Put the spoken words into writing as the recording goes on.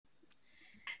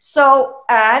So,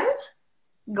 Anne,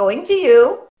 going to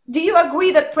you. Do you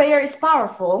agree that prayer is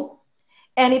powerful?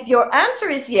 And if your answer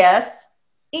is yes,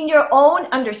 in your own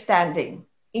understanding,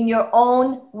 in your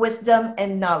own wisdom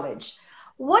and knowledge,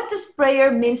 what does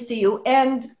prayer means to you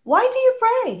and why do you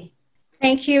pray?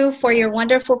 Thank you for your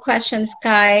wonderful questions,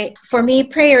 Kai. For me,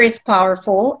 prayer is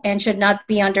powerful and should not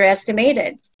be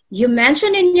underestimated. You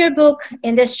mentioned in your book,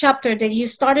 in this chapter, that you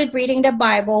started reading the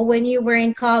Bible when you were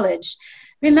in college.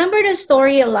 Remember the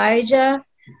story Elijah?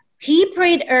 He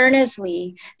prayed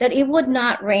earnestly that it would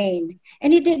not rain,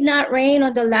 and it did not rain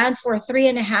on the land for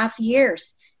 3.5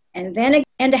 years. And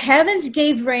the heavens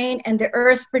gave rain, and the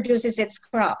earth produces its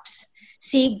crops.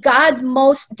 See, God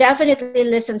most definitely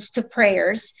listens to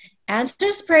prayers,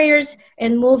 answers prayers,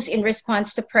 and moves in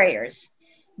response to prayers.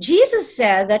 Jesus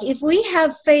said that if we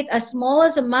have faith as small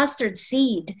as a mustard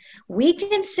seed, we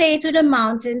can say to the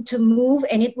mountain to move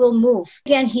and it will move.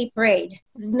 Again, he prayed.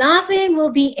 Nothing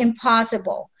will be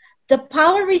impossible. The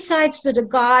power resides to the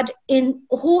God in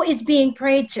who is being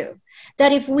prayed to.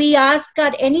 That if we ask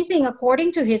God anything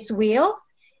according to his will,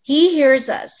 he hears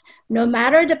us. No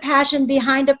matter the passion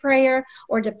behind the prayer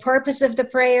or the purpose of the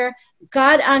prayer,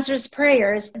 God answers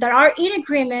prayers that are in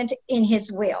agreement in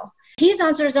his will. His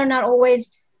answers are not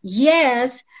always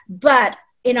yes, but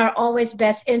in our always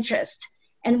best interest.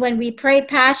 And when we pray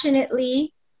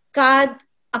passionately, God,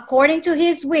 according to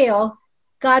his will,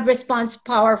 God responds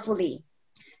powerfully.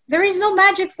 There is no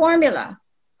magic formula.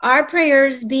 Our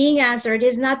prayers being answered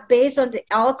is not based on the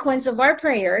eloquence of our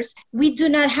prayers. We do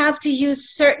not have to use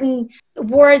certain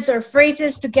words or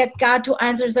phrases to get God to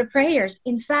answer their prayers.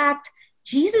 In fact,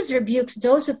 Jesus rebukes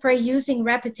those who pray using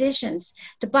repetitions.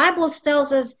 The Bible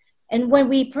tells us, and when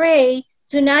we pray,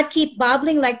 do not keep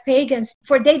babbling like pagans,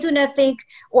 for they do not think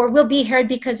or will be heard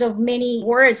because of many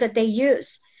words that they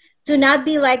use. Do not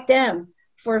be like them,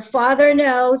 for Father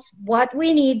knows what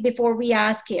we need before we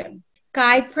ask him.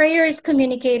 Kai, prayer is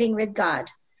communicating with God.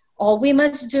 All we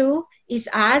must do is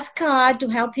ask God to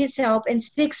help his help and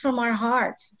speaks from our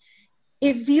hearts.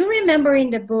 If you remember in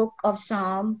the book of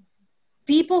Psalm,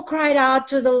 people cried out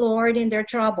to the Lord in their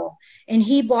trouble, and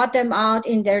he brought them out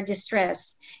in their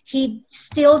distress. He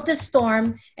stilled the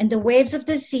storm, and the waves of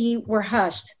the sea were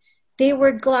hushed. They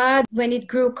were glad when it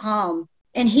grew calm,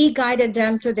 and he guided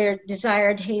them to their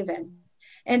desired haven.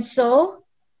 And so,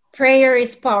 prayer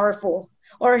is powerful.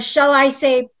 Or shall I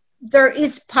say, there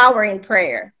is power in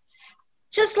prayer.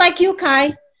 Just like you,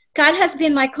 Kai, God has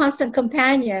been my constant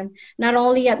companion, not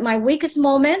only at my weakest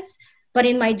moments, but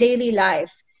in my daily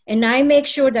life. And I make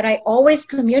sure that I always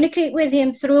communicate with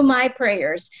him through my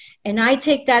prayers, and I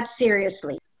take that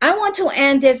seriously. I want to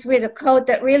end this with a quote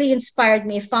that really inspired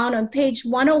me, found on page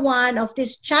 101 of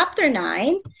this chapter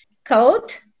 9.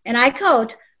 Quote, and I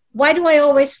quote, "Why do I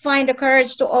always find the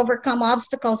courage to overcome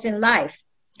obstacles in life?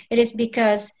 It is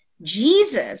because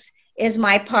Jesus is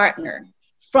my partner."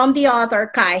 From the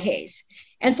author, Kai Hayes.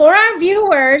 And for our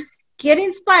viewers, get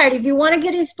inspired. If you want to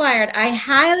get inspired, I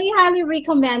highly, highly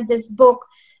recommend this book,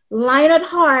 Lion at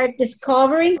Heart,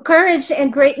 Discovering Courage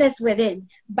and Greatness Within.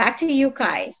 Back to you,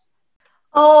 Kai.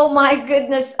 Oh my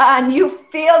goodness, Anne, you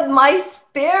filled my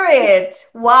spirit.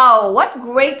 Wow, what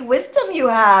great wisdom you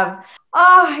have.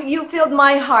 Ah, you filled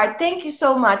my heart. Thank you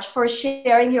so much for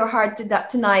sharing your heart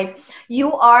tonight.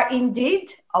 You are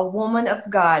indeed a woman of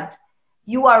God.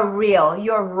 You are real,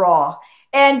 you're raw,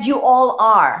 and you all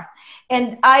are.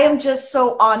 And I am just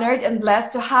so honored and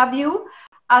blessed to have you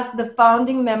as the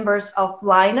founding members of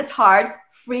Lion at Heart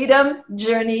Freedom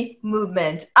Journey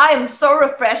Movement. I am so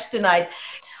refreshed tonight.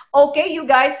 Okay, you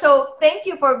guys, so thank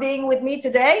you for being with me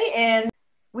today, and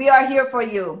we are here for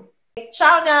you.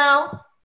 Ciao now.